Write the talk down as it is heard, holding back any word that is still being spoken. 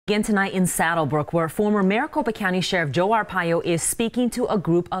Again tonight in Saddlebrook, where former Maricopa County Sheriff Joe Arpaio is speaking to a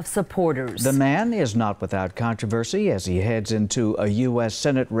group of supporters. The man is not without controversy as he heads into a U.S.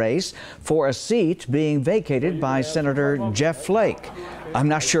 Senate race for a seat being vacated by Senator Jeff Flake. I'm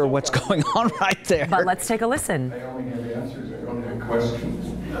not sure what's going on right there. But let's take a listen. I only have answers, I don't have questions.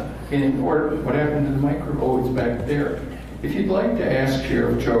 In order, what happened to the microphone? Oh, it's back there. If you'd like to ask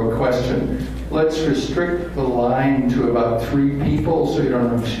Sheriff Joe a question, let's restrict the line to about 3 people so you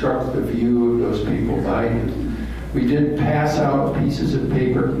don't obstruct the view of those people behind you. We did pass out pieces of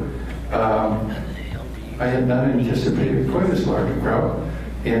paper. I had not anticipated quite this large a crowd,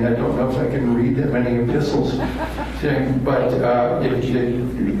 and I don't know if I can read that many epistles. But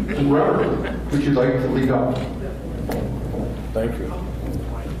Robert, would you like to lead off? Thank you.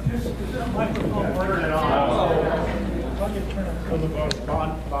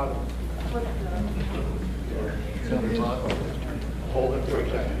 Hold it for a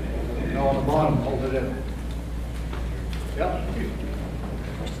second. No, on the bottom, hold it in. Yep.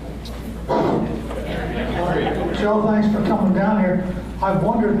 Joe, thanks for coming down here. I've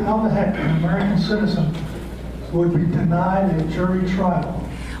wondered how the heck an American citizen would be denied a jury trial.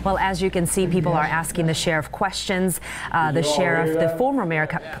 Well, as you can see, people are asking the sheriff questions. The former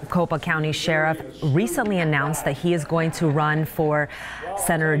Maricopa County Sheriff, recently announced that he is going to run for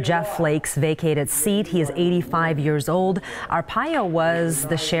Senator Jeff Flake's vacated seat. He is 85 years old. Arpaio was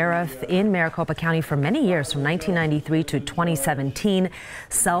the sheriff in Maricopa County for many years, from 1993 to 2017.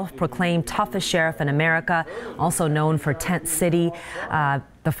 Self-proclaimed toughest sheriff in America, also known for Tent City.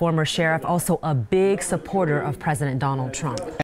 The former sheriff, also a big supporter of President Donald Trump.